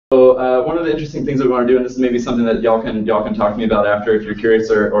one of the interesting things that we want to do, and this is maybe something that y'all can talk to me about after if you're curious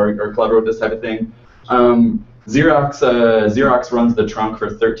or clever with this type of thing. Xerox runs the trunk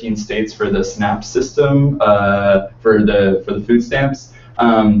for 13 states for the SNAP system for the food stamps.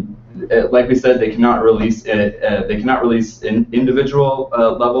 Like we said, they cannot release it. They cannot release individual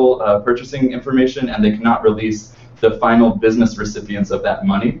level purchasing information, and they cannot release the final business recipients of that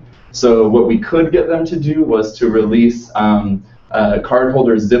money. So what we could get them to do was to release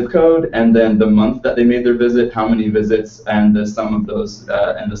cardholder's zip code, and then the month that they made their visit, how many visits, and the sum of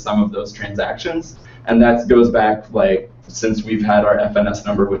those transactions. And that goes back like since we've had our FNS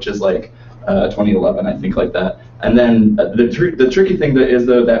number, which is like 2011, I think, like that. And then the tricky thing is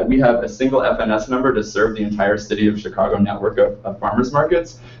though that we have a single FNS number to serve the entire city of Chicago network of farmers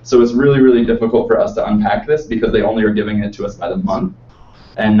markets. So it's really, really difficult for us to unpack this because they only are giving it to us by the month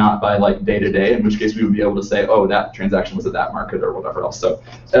and not by like day to day, in which case we would be able to say, oh, that transaction was at that market or whatever else. So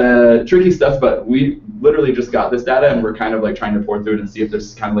tricky stuff, but we literally just got this data and we're kind of like trying to pour through it and see if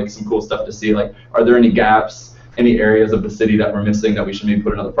there's kind of like some cool stuff to see, like are there any gaps, any areas of the city that we're missing that we should maybe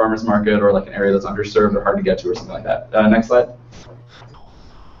put another farmer's market, or like an area that's underserved or hard to get to or something like that. Next slide.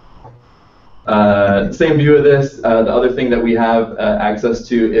 Same view of this. The other thing that we have access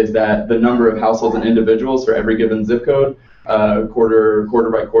to is that the number of households and individuals for every given zip code, quarter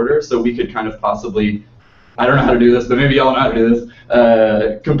by quarter. So we could kind of possibly, I don't know how to do this, but maybe y'all know how to do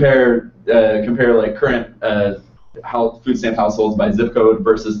this. Compare like current food stamp households by zip code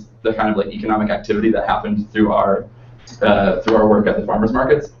versus the kind of like economic activity that happened through our work at the farmers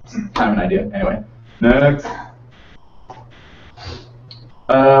markets. Kind of an idea. Anyway, next.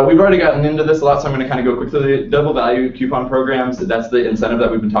 We've already gotten into this a lot, so I'm going to kind of go quickly. Double value coupon programs, that's the incentive that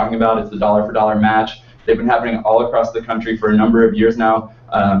we've been talking about. It's the dollar for dollar match. They've been happening all across the country for a number of years now.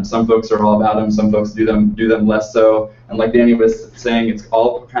 Some folks are all about them, some folks do them less so. And like Danny was saying, it's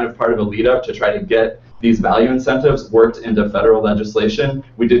all kind of part of a lead up to try to get these value incentives worked into federal legislation.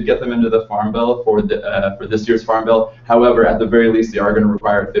 We did get them into the Farm Bill for this year's Farm Bill. However, at the very least, they are going to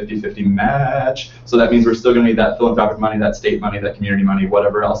require a 50-50 match. So that means we're still going to need that philanthropic money, that state money, that community money,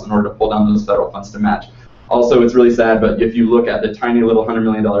 whatever else, in order to pull down those federal funds to match. Also, it's really sad, but if you look at the tiny little $100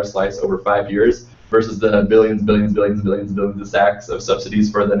 million slice over 5 years versus the billions of stacks of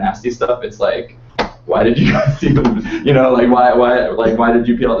subsidies for the nasty stuff, it's like, why did you guys even, you know, like why did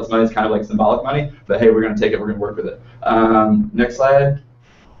you pay all this money? It's kind of like symbolic money, but hey, we're going to take it, we're going to work with it. Next slide.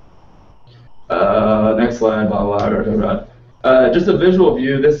 Next slide, blah, blah, blah. Just a visual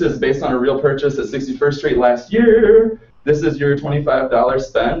view. This is based on a real purchase at 61st Street last year. This is your $25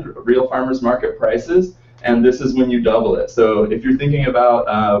 spend, real farmers market prices, and this is when you double it. So if you're thinking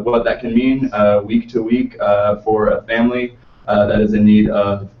about what that can mean week to week for a family that is in need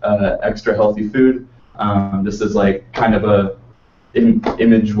of extra healthy food, this is like kind of a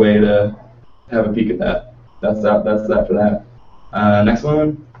image way to have a peek at that. That's that for that. Next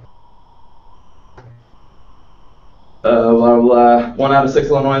one. 1 out of 6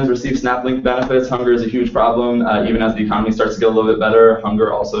 Illinoisans receive SNAP-linked benefits. Hunger is a huge problem. Even as the economy starts to get a little bit better,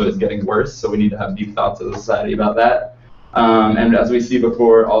 hunger also is getting worse, so we need to have deep thoughts as a society about that. And as we see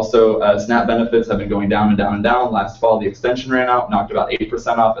before, also SNAP benefits have been going down and down and down. Last fall, the extension ran out, knocked about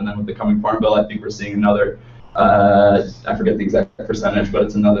 8% off, and then with the coming Farm Bill, I think we're seeing another, I forget the exact percentage, but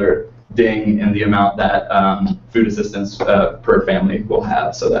it's another ding in the amount that food assistance per family will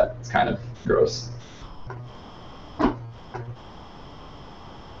have, so that's kind of gross.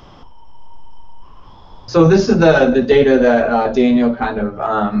 So this is the data that Daniel kind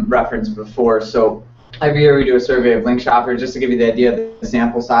of referenced before. So every year we do a survey of link shoppers. Just to give you the idea of the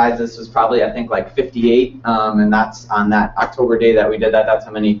sample size, this was probably, I think, like 58, and that's on that October day that we did that. That's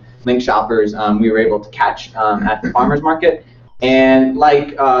how many link shoppers we were able to catch at the farmer's market. And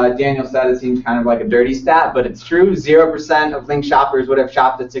like Daniel said, it seems kind of like a dirty stat, but it's true. 0% of link shoppers would have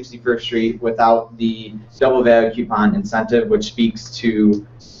shopped at 61st Street without the double value coupon incentive, which speaks to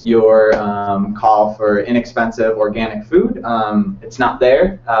your call for inexpensive organic food. It's not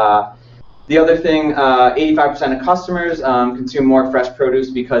there. The other thing, 85% of customers consume more fresh produce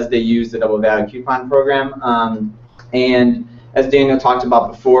because they use the double value coupon program. And as Daniel talked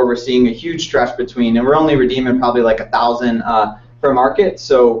about before, we're seeing a huge stretch between, and we're only redeeming probably like 1,000 per market.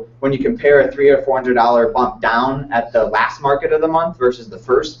 So when you compare a $300 or $400 bump down at the last market of the month versus the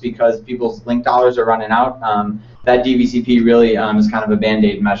first, because people's link dollars are running out, that DVCP really is kind of a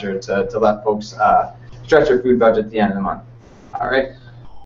band-aid measure to let folks stretch their food budget at the end of the month. All right.